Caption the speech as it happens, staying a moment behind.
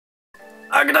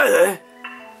Good day there.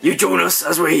 You join us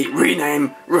as we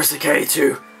rename Rusticade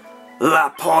to La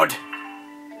Pod.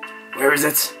 Where is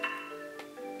it?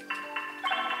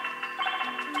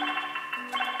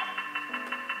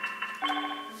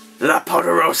 La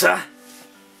Poderosa.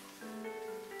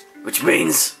 Which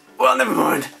means... well, never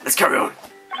mind. Let's carry on.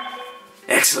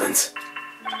 Excellent.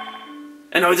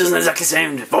 I know it doesn't exactly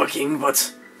sound Viking,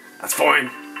 but that's fine.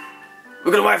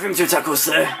 We're gonna wait for him to attack us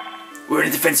there. We're in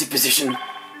a defensive position.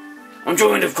 I'm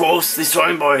joined, of course, this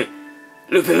time by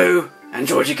Lupilou and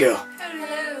Georgie Girl.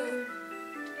 Hello.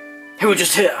 Who are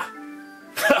just here.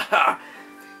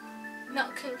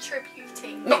 Not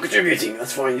contributing. Not contributing,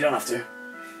 that's fine, you don't have to.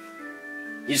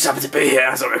 You just happen to be here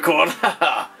as I record.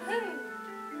 I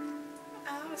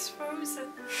was frozen.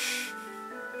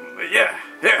 Yeah.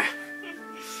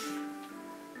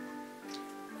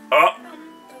 Oh.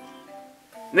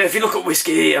 Now, if you look at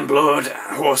Whiskey and Blood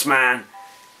and Horseman,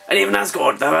 and even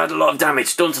Asgard, they've had a lot of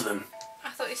damage done to them. I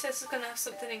thought you said this was going to have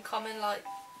something in common, like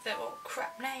they're all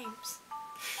crap names.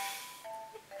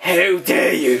 How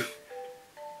dare you!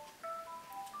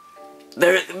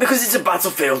 Because it's a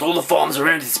battlefield, all the farms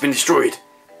around it's been destroyed.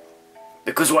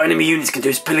 Because what enemy units can do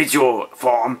is pillage your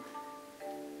farm,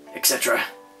 etc.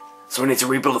 So we need to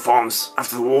rebuild the farms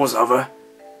after the war's over.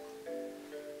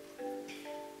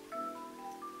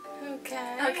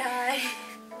 Okay.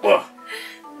 What?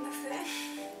 Nothing.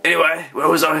 Anyway, where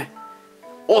was I?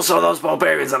 Also, those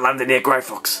barbarians that landed near Grey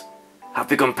Fox have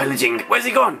begun pillaging. Where's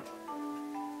he gone?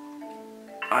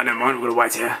 Oh, never mind, we're gonna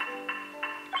wait here.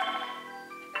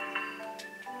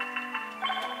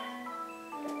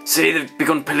 See, they've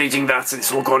begun pillaging that, and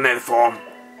it's all gone near the farm.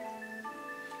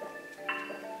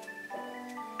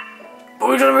 But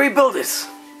we're gonna rebuild it.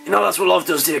 You know, that's what love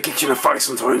does to you, kicks you in the face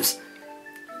sometimes.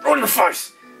 Right in the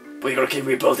face! But you gotta keep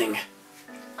rebuilding.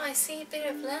 I see a bit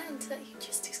of land that you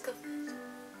just discovered.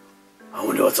 I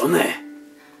wonder what's on there.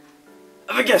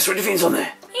 Have a guess, what do you think's on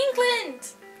there?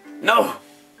 England! No!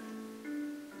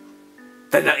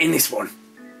 They're not in this one.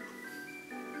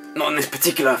 Not in this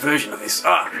particular version of this.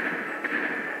 America?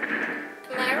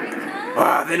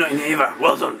 They're not in here either.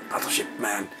 Well done, Battleship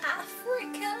Man.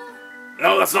 Africa?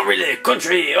 No, that's not really a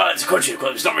country. Well, it's a country,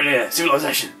 but it's not really a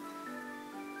civilization.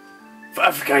 For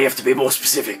Africa, you have to be more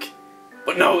specific.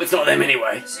 But no, it's not them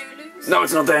anyway. Zulus? No,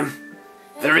 it's not them.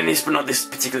 They're in this, but not this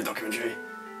particular documentary.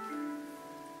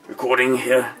 Recording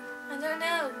here. I don't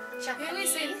know. Who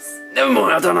is it? Never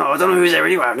mind, I don't know. I don't know who's there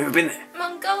anyway. I've never been there.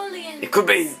 Mongolian. It could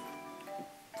be...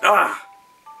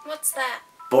 What's that?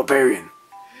 barbarian.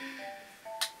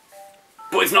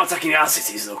 But it's not attacking our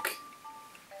cities, look.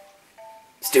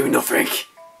 It's doing nothing.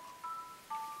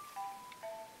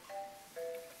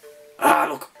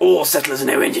 Look, all settlers are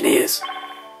now engineers.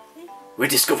 We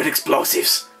discovered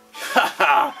explosives.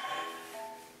 Haha.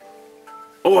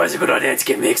 Always a good idea to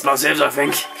give me explosives, I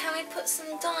think. Can we put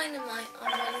some dynamite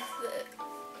on one of the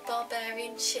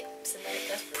barbarian ships and then it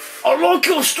goes... I like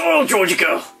your style, Georgie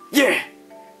girl. Yeah.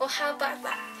 Or how about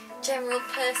that general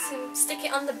person? Stick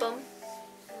it on the bum.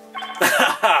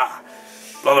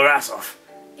 Blow their ass off.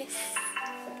 Yes.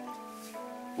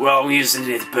 Well, we just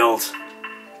need to build.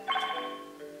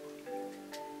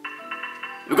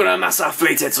 We're gonna amass our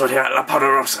fleet outside here at La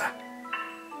Poderosa.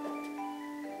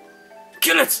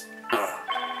 Kill it!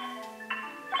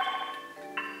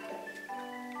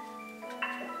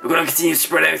 We're gonna continue to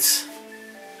spread out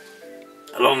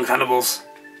along Hannibal's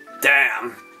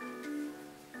damn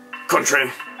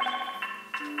country.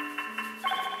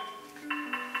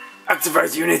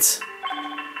 Activate units.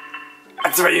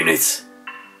 Activate units.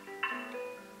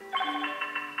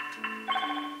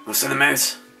 We'll send them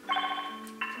out.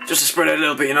 Just to spread out a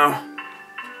little bit, you know.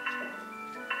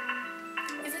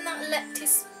 Isn't that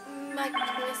Leptis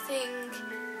Magna thing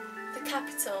the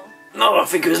capital? No, I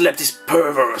think it was Leptis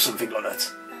Purva or something like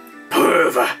that.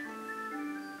 Purva.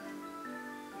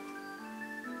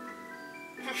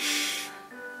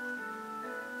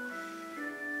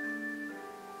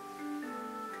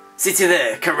 City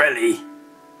there, Corelli.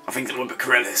 I think it might be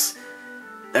Corellis.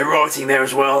 They're writing there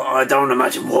as well. I don't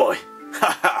imagine why.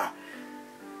 Haha.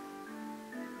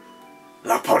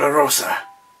 La Poderosa.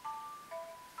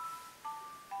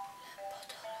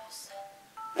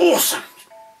 Awesome!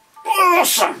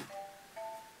 Awesome!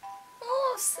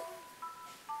 Awesome!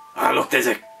 Look, there's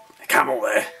a camel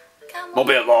there. Camel. Might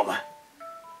be a llama.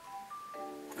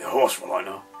 Might be a horse for all I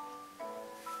know.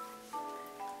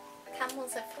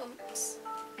 Camels have humps.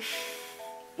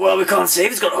 Well, we can't say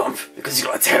if he's got a hump because he's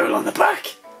got a tail on the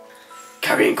back.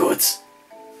 Carrying goods.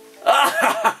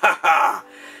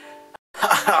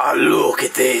 Look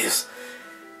at this.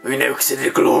 We now consider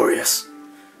it glorious.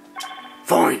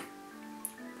 Fine.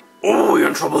 Oh, you're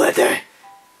in trouble that day.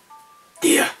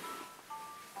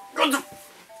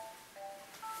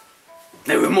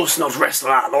 Now we must not rest on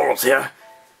our laurels here.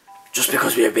 Just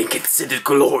because we have been considered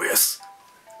glorious,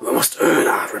 we must earn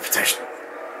our reputation.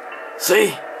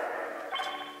 See?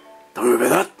 Don't worry about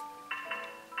that.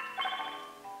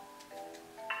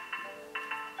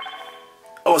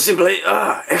 Or simply,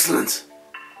 excellent.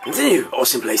 Continue, or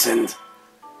simply send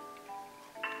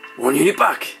 1 unit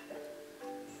back.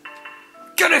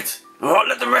 Get it! Alright,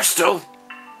 let them rest still.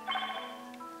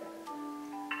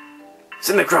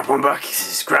 Send the crap one back, this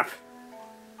is crap.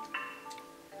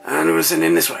 And we're gonna send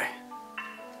in this way.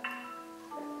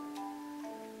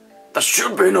 That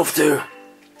should be enough to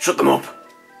shut them up.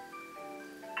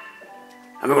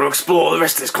 And we're gonna explore the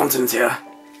rest of this continent here.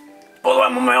 By the way,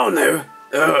 I'm on my own now.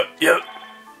 Yeah.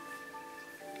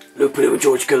 Luke, Peter and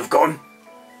George could have gone.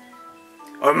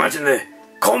 I imagine the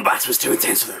combat was too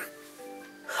intense for them.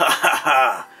 Ha ha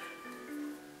ha!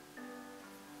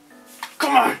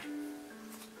 Come on!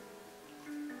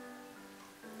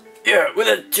 Yeah, with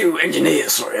the 2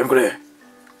 engineers, sorry, I'm gonna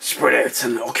spread out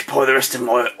and occupy the rest of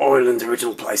my island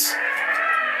original place.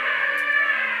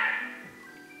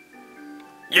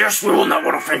 Yes, we will not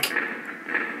want to think.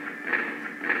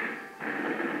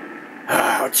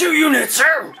 2 units,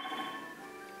 sir!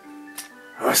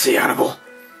 I see, Hannibal.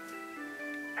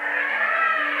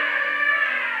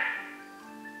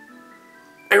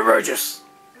 Hey, Regis,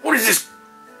 what is this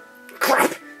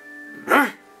crap? Huh?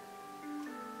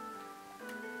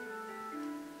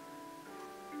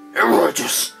 Hey,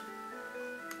 Regis,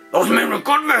 those men were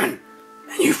good men,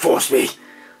 and you forced me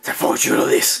to fight you into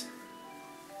this.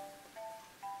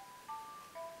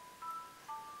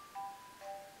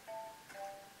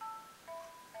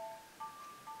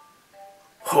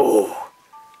 Oh,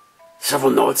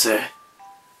 several notes there.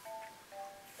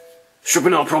 Should be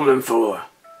no problem for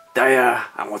Daya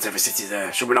and whatever city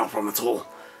there. Should be no problem at all.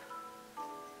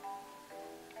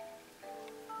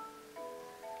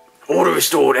 Order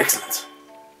restored, excellent.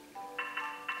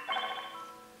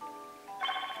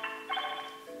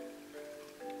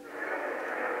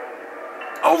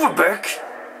 Overbeck.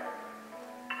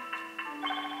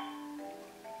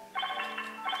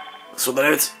 Sort that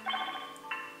out.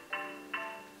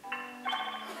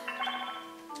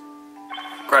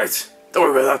 Great, don't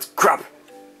worry about that crap.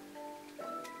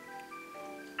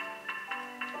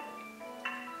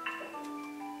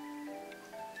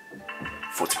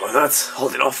 Fortify that,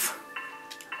 hold it off.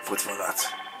 Fortify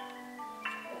that.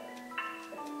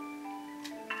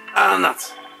 And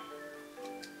that.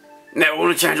 Now I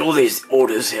want to change all these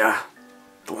orders here,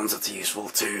 the ones that are useful,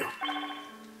 to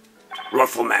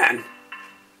Wrathful Man,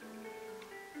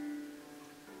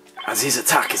 as his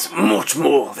attack is much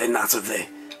more than that of the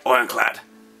Ironclad.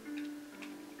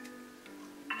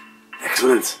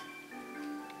 Excellent.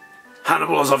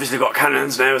 Hannibal has obviously got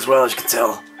cannons now as well, as you can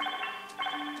tell.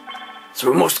 So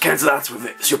we must counter that with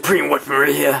the supreme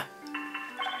weaponry here.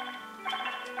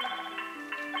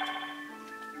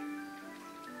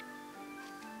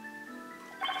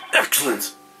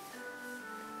 Excellent.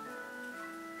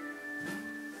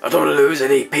 I don't want to lose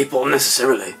any people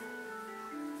unnecessarily.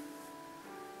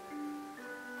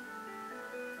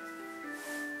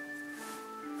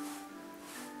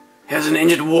 He has an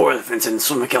injured war elephant and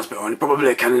something else behind,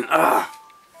 probably a cannon.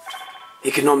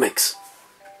 Economics.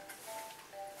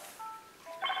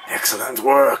 Excellent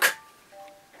work.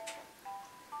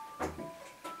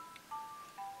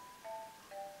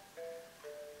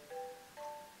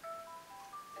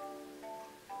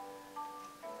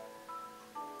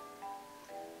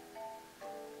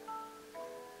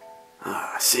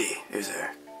 I see. There's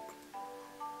a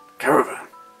caravan.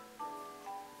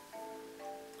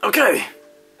 Okay.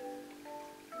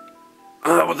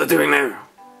 What they're doing now.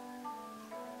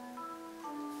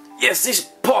 Yes, this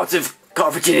part of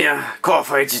Carthage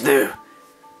is now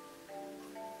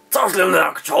totally under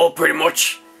our control, pretty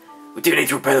much. We do need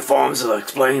to repair the farms, as I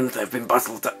explained. They've been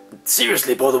battled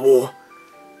seriously by the war.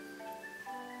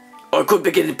 I could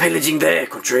begin pillaging their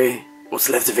country, what's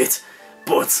left of it,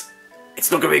 but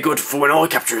it's not going to be good for when I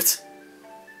capture it.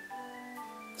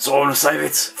 So I want to save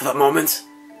it for that moment.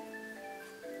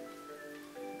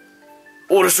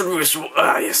 Order should be restored.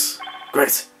 Yes.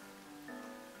 Great.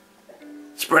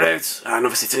 Spread out.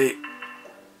 Another city.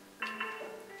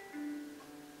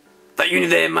 That unit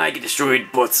there may get destroyed,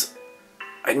 but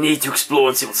I need to explore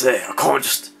and see what's there. I can't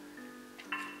just...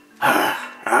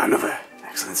 another.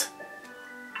 Excellent.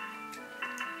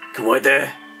 Can wait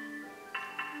there.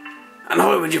 And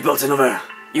how when you've built another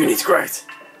unit, great.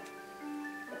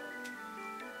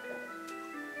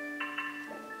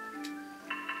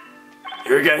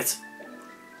 Irrigate.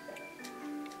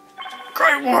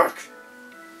 Great work!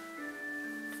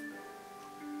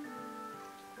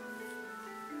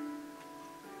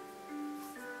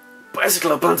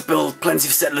 basically I plan to build plenty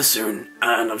of settlers soon,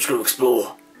 and I'm just going to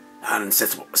explore and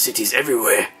set up cities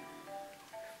everywhere.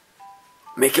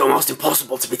 Make it almost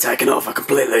impossible to be taken over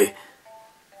completely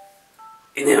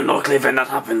in the unlikely event that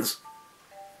happens.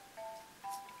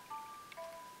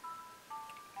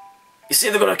 You see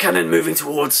they've got a cannon moving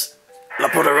towards La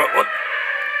Poderosa. What?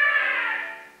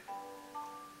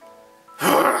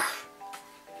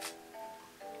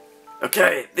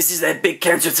 Okay, this is their big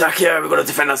counter-attack here. We've got to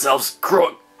defend ourselves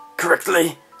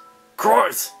correctly.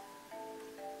 Christ!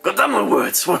 God damn my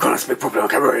words. Why can't I speak properly on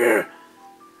camera here?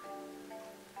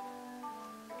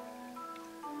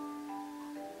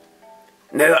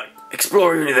 Now that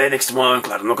explorer unit there next to my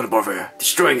ironclad, I'm not going to bother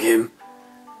destroying him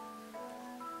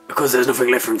because there's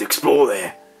nothing left for him to explore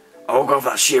there. I'll go off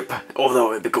that ship,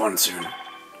 although it'll be gone soon.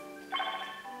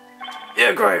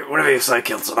 Yeah, great. Whatever you say,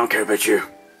 Kilts. I don't care about you.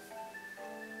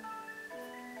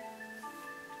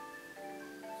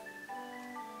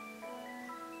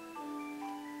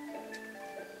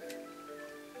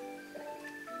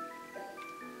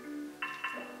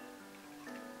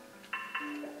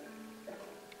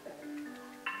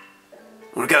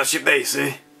 I'm gonna get that ship there, you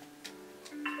see?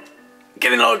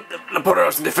 Get in La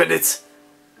Poderosa and defend it.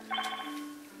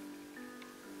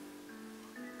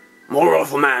 My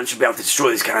rifleman should be able to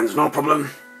destroy these cannons, no problem.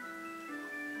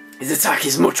 His attack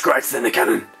is much greater than the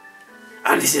cannon.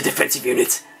 And he's a defensive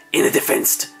unit in a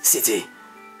defenced city.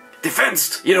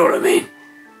 Defenced, you know what I mean.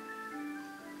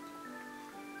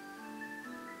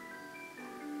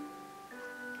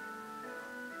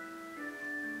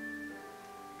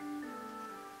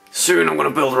 Soon I'm going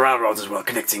to build railroads as well,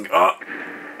 connecting. Oh!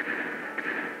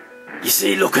 You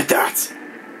see, look at that!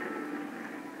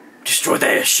 Destroy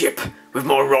their ship with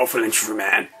more rifle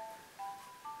infantryman.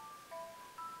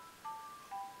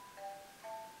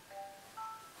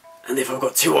 And if I've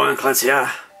got two ironclads here,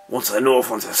 one to the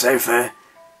north, one to the south there,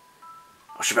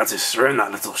 I should be able to surround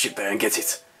that little ship there and get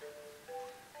it.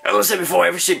 As I said before,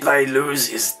 every ship they lose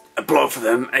is a blow for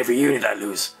them, every unit they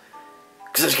lose.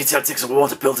 Because as you can tell, it takes a while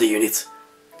to build a unit.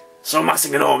 So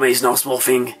amassing an army is no small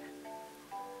thing.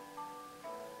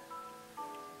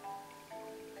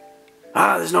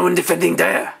 Ah, there's no one defending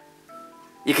there.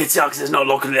 You can tell because there's no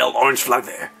local little orange flag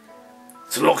there.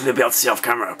 So luckily they'll be able to see off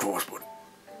camera, of course, but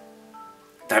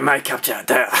they may capture it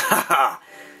there.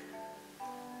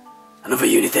 Another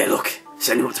unit there, look.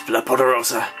 Sending up to La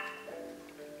Poderosa.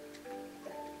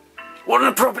 What an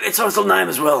appropriate title name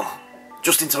as well.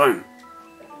 Just in time.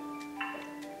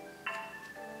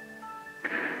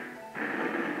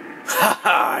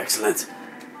 Haha, excellent.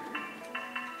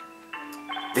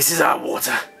 This is our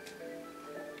water.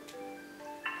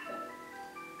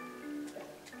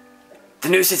 The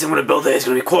new city I'm going to build there is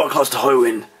going to be quite close to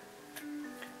Highwind.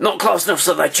 Not close enough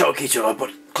so they choke each other,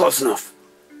 but close enough.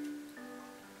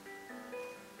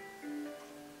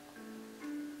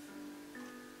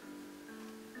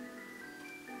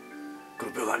 Got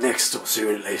to build that next or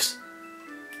soon at least.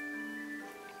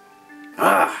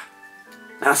 Ah,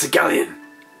 that's a galleon.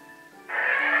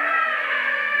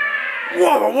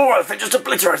 Whoa, war elephant just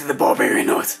obliterated the barbarian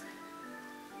knight.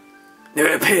 Now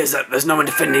it appears that there's no one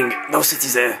defending those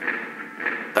cities there.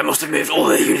 They must have moved all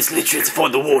their units literally to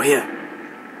fight the war here.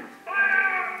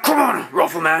 Come on,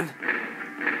 rifleman.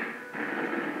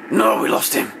 No, we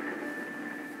lost him.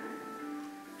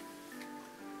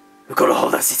 We've got to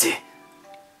hold that city.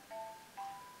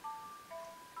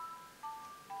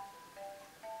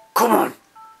 Come on.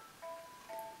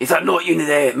 If that knight unit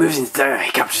there moves into there,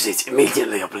 he captures it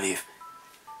immediately, I believe.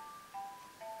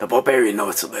 The barbarian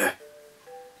knights up there.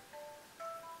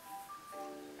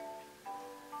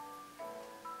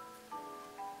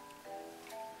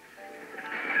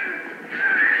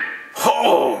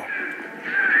 Oh!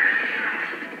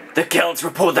 The Celts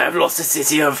report they have lost the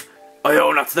city of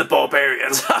Iona to the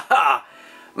barbarians. Ha ha!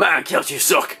 Man, Celts, you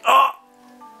suck. Oh!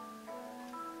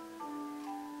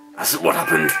 That's what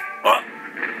happened. Oh!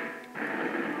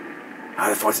 Ah,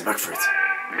 they're fighting back for it.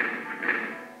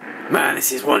 Man,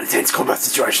 this is one intense combat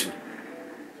situation.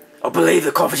 I believe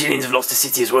the Carthaginians have lost the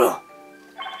city as well.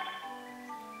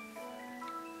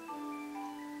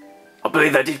 I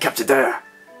believe they did capture there.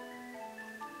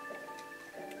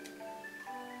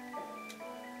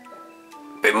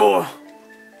 Bit more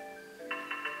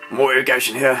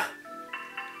irrigation here.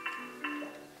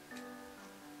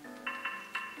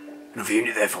 Another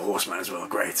unit there for horsemen as well,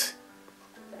 great.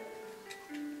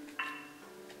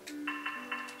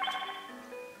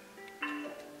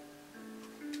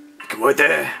 Come right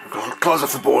there, we'll close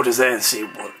off the borders there and see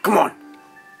what. Come on!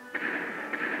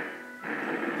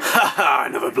 Haha,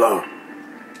 another blow.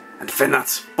 And defend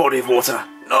that body of water.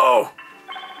 No!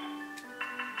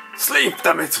 Sleep,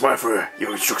 damn it, wait for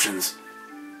your instructions.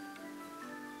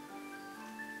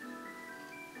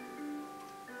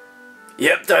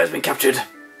 Yep, that has been captured.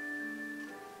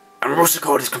 And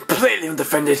Rusicard is completely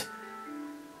undefended.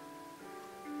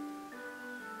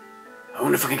 I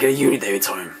wonder if I can get a unit there in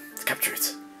time to capture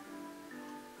it.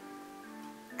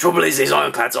 Trouble is, these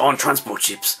ironclads aren't transport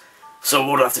ships, so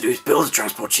what I have to do is build a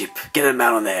transport ship, get a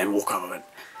man on there and walk over it.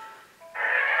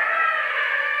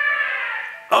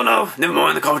 Oh no, never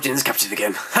mind, the Carthaginians captured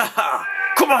again. Ha ha!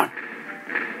 Come on!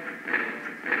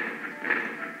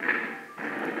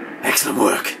 Excellent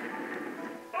work.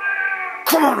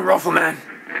 Come on, Rifleman!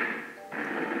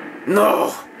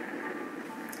 No!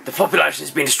 The population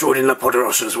has been destroyed in La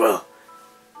Poderosa as well.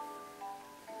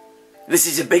 This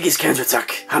is the biggest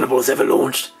counterattack Hannibal has ever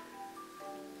launched.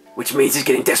 Which means he's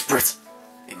getting desperate,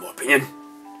 in my opinion.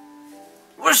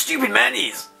 What a stupid man he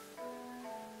is!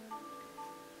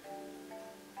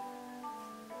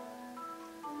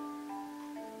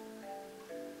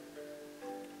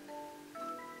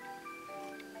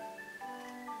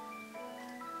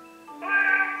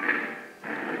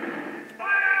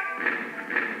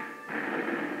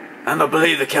 And I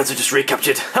believe the Celts are just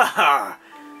recaptured. Ha ha!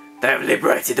 They have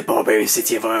liberated the barbarian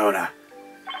city of Iona.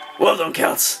 Well done,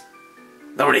 Celts.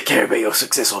 Don't really care about your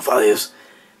success or failures,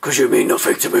 because you mean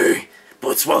nothing to me,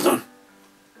 but well done.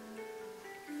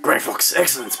 Great Fox,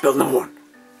 excellent, build number 1.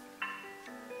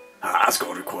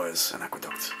 Asgard requires an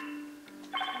aqueduct.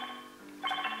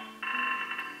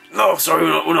 No, sorry,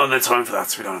 we're not in time for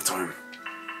that, we don't have time.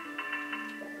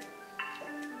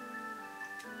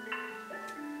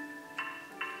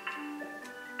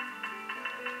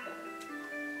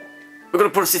 We're going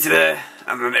to put a city there,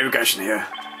 and an irrigation here.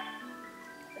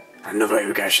 Another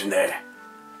irrigation there.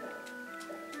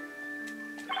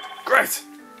 Great!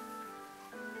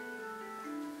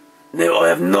 Now I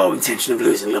have no intention of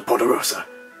losing La Poderosa.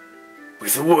 But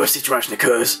if the worst situation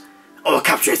occurs, I'll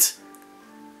capture it.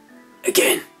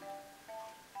 Again.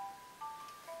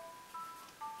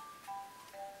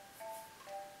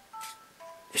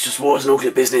 It's just war's an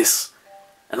ugly business,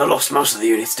 and I lost most of the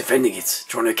units defending it,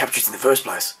 trying to capture it in the first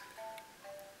place.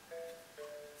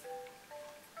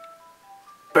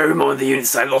 Bear in mind the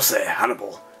units I lost there,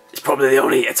 Hannibal, is probably the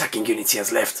only attacking unit he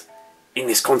has left in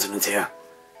this continent here.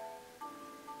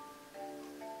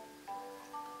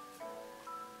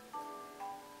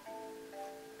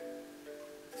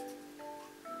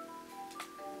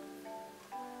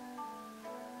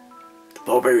 The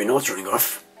barbarian knight's running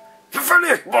off.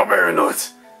 Pathetic barbarian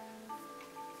knight!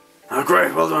 Oh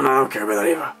great, well done, I don't care about that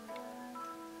either.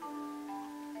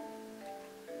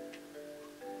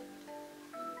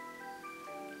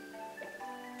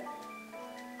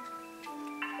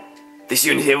 This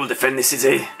unit here will defend this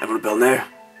city. I'm going to build now.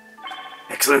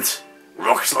 Excellent.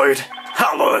 Rock Slide.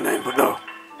 I love that name, but no.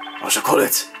 I shall call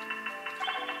it,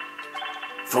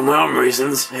 for my own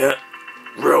reasons, here,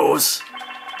 Rose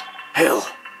Hill.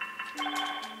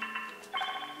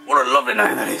 What a lovely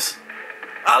name that is.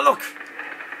 Ah, look.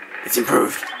 It's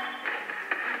improved.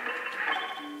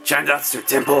 Change that to a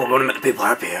temple. I want to make the people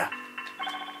happy here.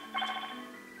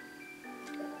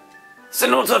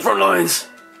 Send on to the front lines.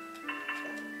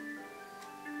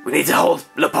 We need to hold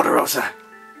La Poderosa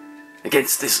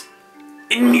against this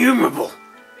innumerable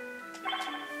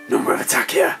number of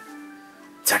attack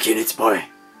units by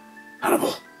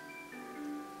Hannibal.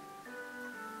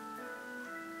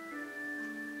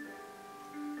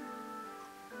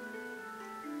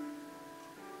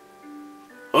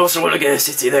 I also want to get a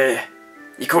city there.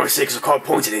 You can't see because I can't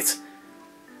point at it.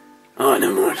 Oh,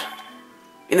 never mind.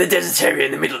 In the desert area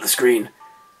in the middle of the screen.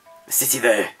 A city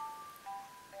there.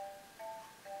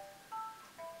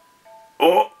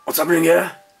 Oh, what's happening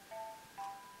here?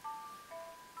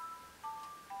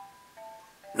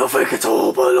 Nothing at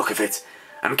all by the look of it.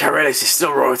 And Karelis is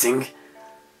still writing.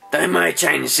 They may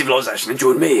change civilization and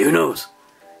join me, who knows?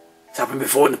 It's happened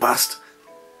before in the past.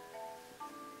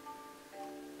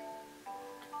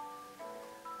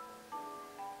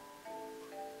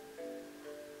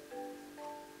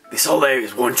 This whole area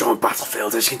is one giant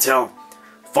battlefield, as you can tell.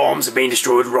 Farms are being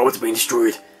destroyed, roads are being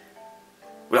destroyed.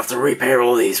 We'll have to repair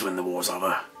all these when the war's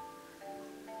over.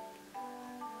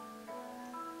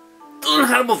 Doesn't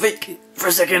Hannibal think for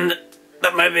a second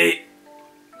that maybe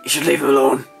you should leave him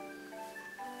alone?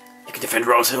 You can defend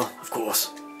Rose Hill, of course.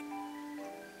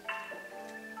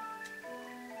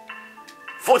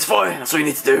 Fortify, that's all you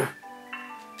need to do.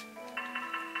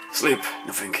 Sleep,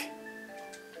 nothing.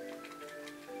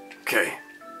 Okay.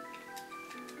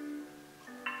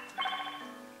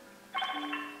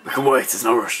 We can wait, there's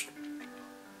no rush.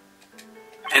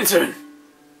 Enter.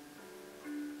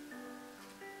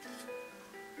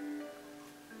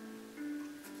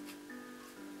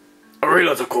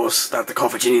 realise, of course, that the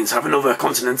Carthaginians have another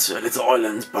continent, a little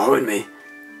island, behind me.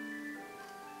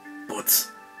 But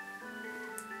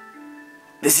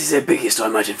this is their biggest, I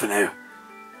imagine, for now.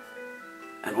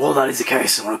 And while that is the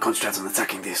case, I want to concentrate on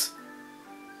attacking this.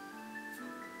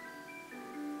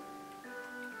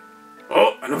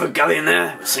 Oh, another galleon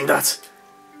there. We'll sing that.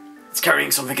 It's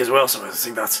carrying something as well, so we'll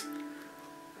sing that.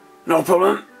 No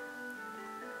problem.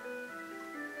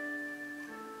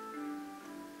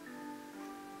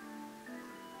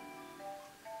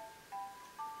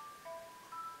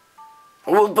 I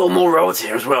will build more roads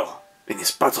here as well, in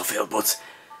this battlefield, but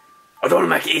I don't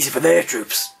want to make it easy for their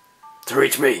troops to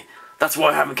reach me. That's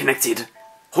why I haven't connected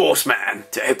Horseman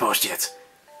to Outpost yet.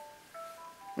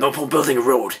 No point building a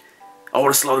road. I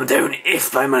want to slow them down if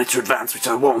they manage to advance, which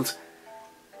I won't.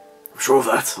 I'm sure of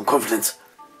that, I'm confident.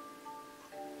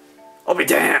 I'll be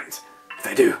damned if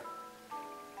they do.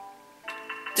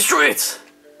 Destroy it!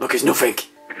 Look, it's nothing.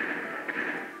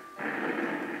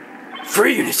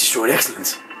 3 units destroyed,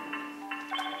 excellent.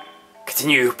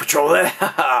 Continue patrol there,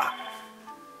 haha.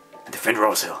 And defend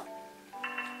Rose Hill.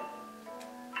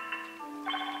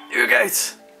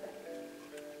 Newgate.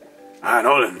 Ah,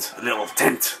 Noland, a little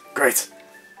tent, great.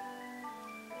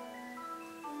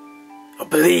 I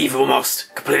believe we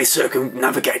almost completely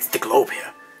circumnavigated the globe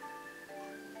here.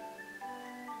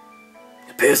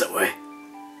 It appears that way.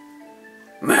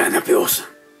 Man, that'd be awesome.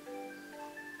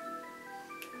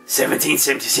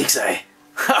 1776, eh?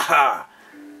 Haha!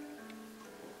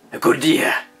 A good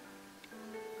year.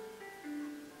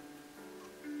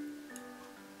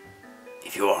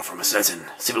 If you are from a certain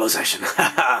civilization,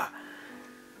 haha!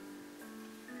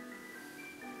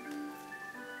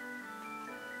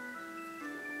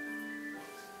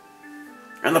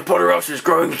 And the Potteros is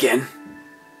growing again.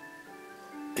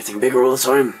 Getting bigger all the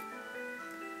time.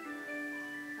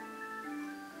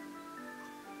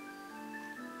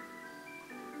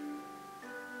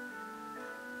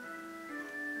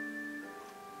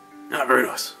 Ah, very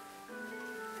nice.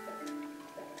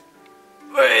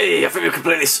 Hey, I think we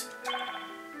completely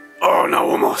oh no,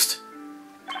 almost.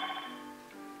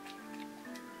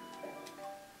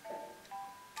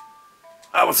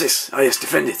 Ah, what's this? Oh yes,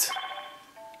 defend it.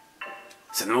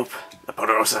 Send them up, La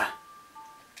Poderosa.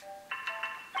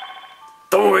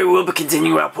 Don't worry, we'll be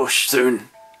continuing our push soon.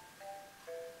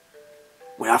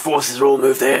 When our forces are all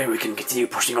moved there, we can continue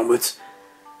pushing onwards.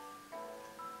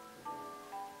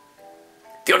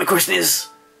 The only question is,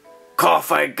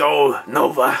 Carthago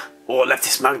Nova or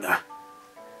Leptis Magna?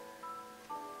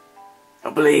 I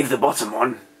believe the bottom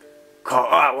one.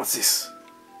 What's this?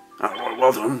 Oh,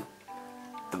 well done.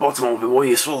 The bottom one will be more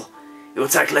useful. It will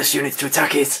take less units to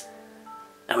attack it.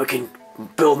 And we can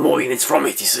build more units from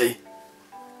it, you see.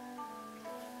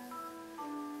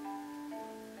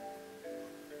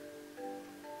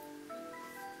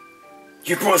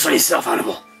 You brought this on yourself,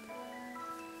 Hannibal.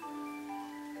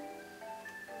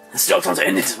 It's still time to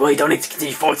end it as well. You don't need to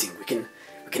continue fighting. We can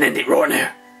end it right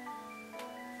now.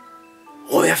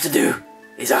 All you have to do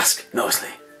is ask nicely.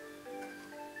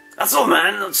 That's all,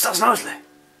 man. Just ask nicely.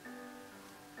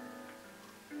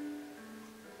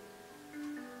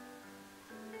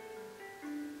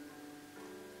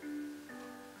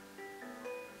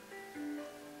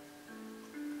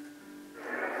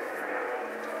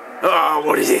 Ah,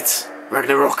 what is it?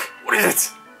 Ragnarok. What is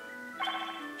it?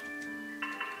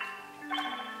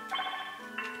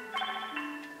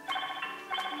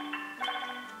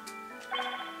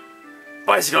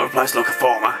 Basically replaced like a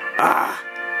farmer. Ah!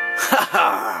 Ha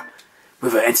ha!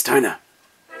 With an entertainer.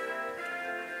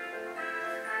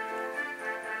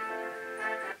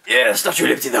 Yeah, Statue of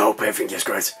Liberty, the whole everything is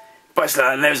great. Basically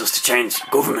that allows us to change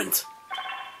government.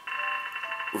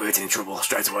 Without any trouble,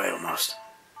 straight away almost.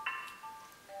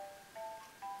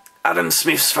 Adam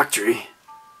Smith's factory.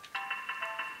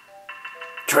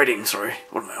 Trading, sorry.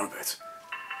 What am I on about?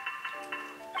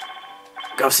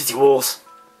 Go city walls.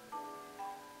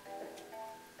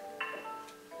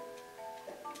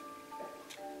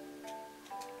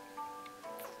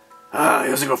 Ah, he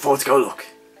hasn't got 4 to go, look.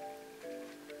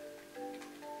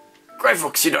 Great,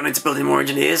 folks, you don't need to build any more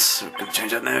engineers. We're going to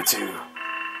change that now to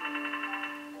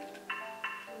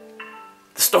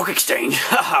the stock exchange.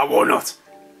 Haha, why not?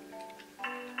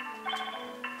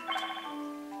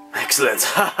 Excellent,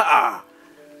 haha.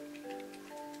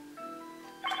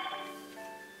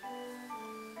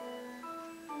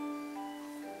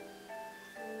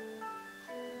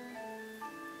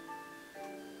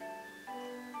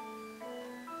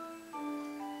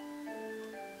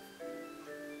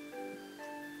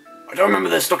 I don't remember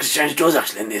the stock exchange does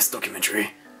actually in this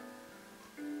documentary.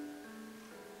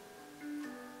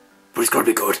 But it's gotta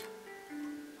be good.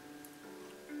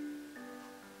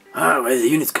 Ah, where's the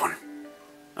unit's gone?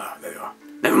 Ah, there you are.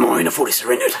 Never mind, I thought he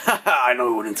surrendered. Haha, I know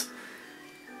he wouldn't.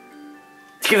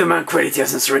 To give the man credit, he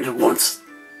hasn't surrendered once.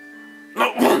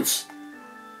 Not once!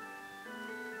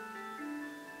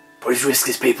 But he's risked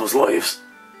his people's lives.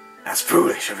 That's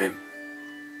foolish of him.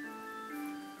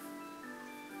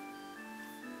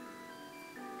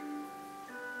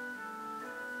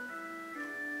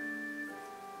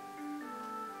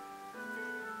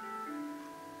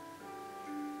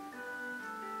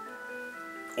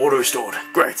 Order restored.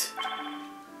 Great.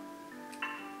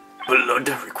 Blood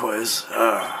requires...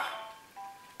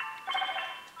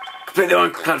 complete the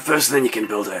ironclad first and then you can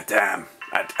build a dam,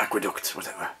 aqueduct,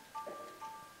 whatever.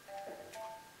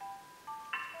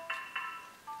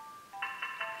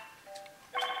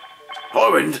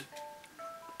 Highwind!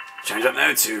 Change that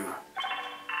now to...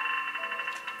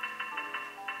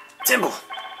 Timble!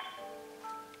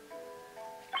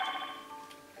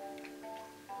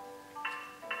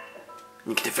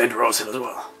 You can defend Rosehill as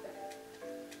well.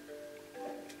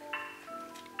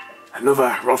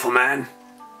 Another rifleman.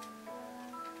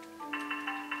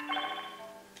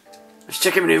 Let's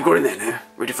check how many we've got in there now.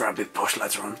 Ready for our big push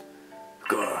later on.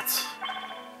 Got...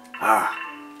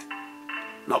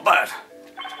 not bad.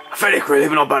 Pathetic really,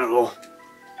 but not bad at all.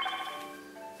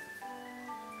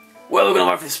 Well, we're going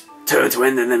to have this turn to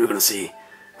end and then we're going to see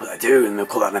what they do and we'll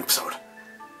call that an episode.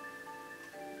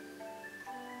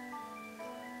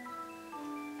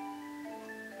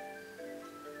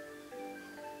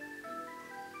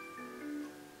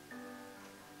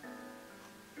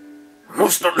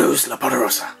 Must not lose La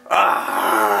Poderosa.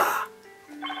 Ah!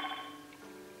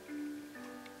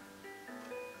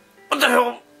 What the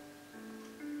hell?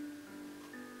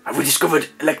 Have we discovered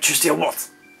electricity or what?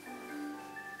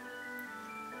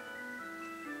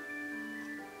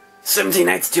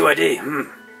 1782 AD,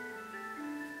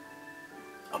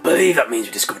 I believe that means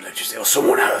we discovered electricity, or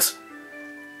someone has.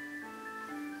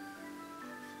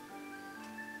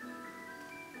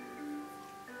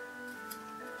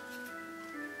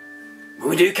 When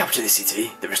we do capture this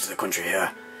city, the rest of the country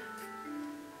here,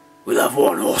 we'll have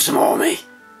one awesome army,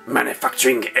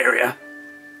 manufacturing area,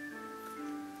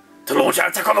 to launch our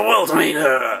attack on the world. I mean,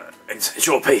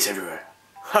 ensure peace everywhere.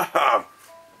 Haha.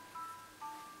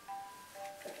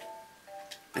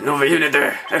 Another unit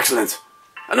there, excellent.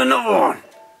 And another one.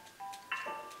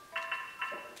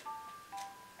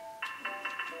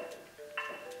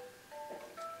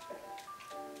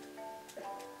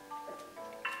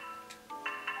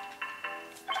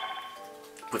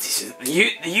 But this is the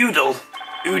Udal.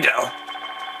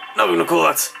 No, we're gonna call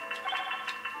that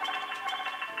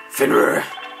Fenrir,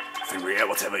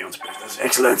 whatever you want to put it as.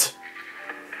 Excellent.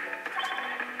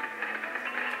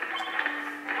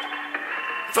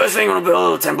 First thing, I want to build a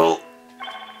little temple.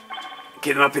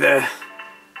 Keep them happy there.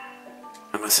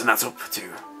 I'm going to send that up to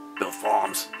build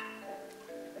farms.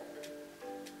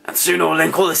 And soon we'll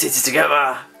link all the cities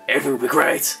together. Everything will be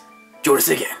great. Join us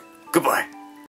again. Goodbye.